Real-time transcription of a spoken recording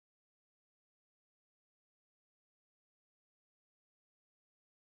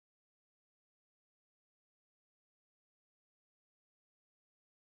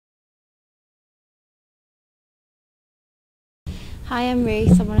Hi, I'm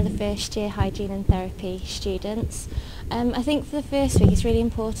Ruth. I'm one of the first year Hygiene and Therapy students. I think for the first week it's really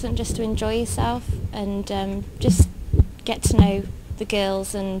important just to enjoy yourself and just get to know the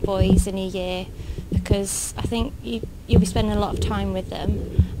girls and boys in your year, because I think you'll be spending a lot of time with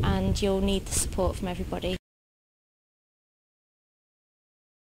them and you'll need the support from everybody.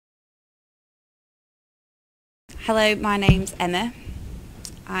 Hello, my name's Emma.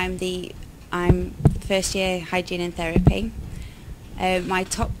 I'm first year Hygiene and Therapy. My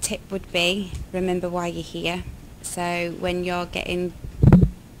top tip would be remember why you're here. So when you're getting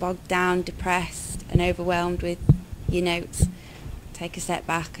bogged down, depressed and overwhelmed with your notes, take a step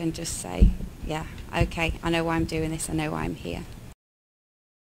back and just say, yeah, okay, I know why I'm doing this, I know why I'm here.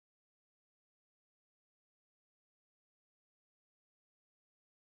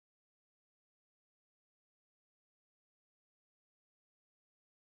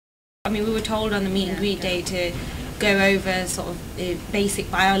 I mean, we were told on the meet and greet day to go over sort of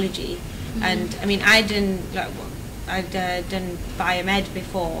basic biology, and I mean, I'd done biomed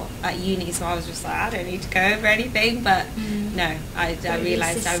before at uni, so I was just like, I don't need to go over anything. But no, I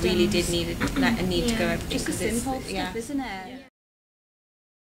realised I really did need to go over just the simple stuff, isn't it? Yeah.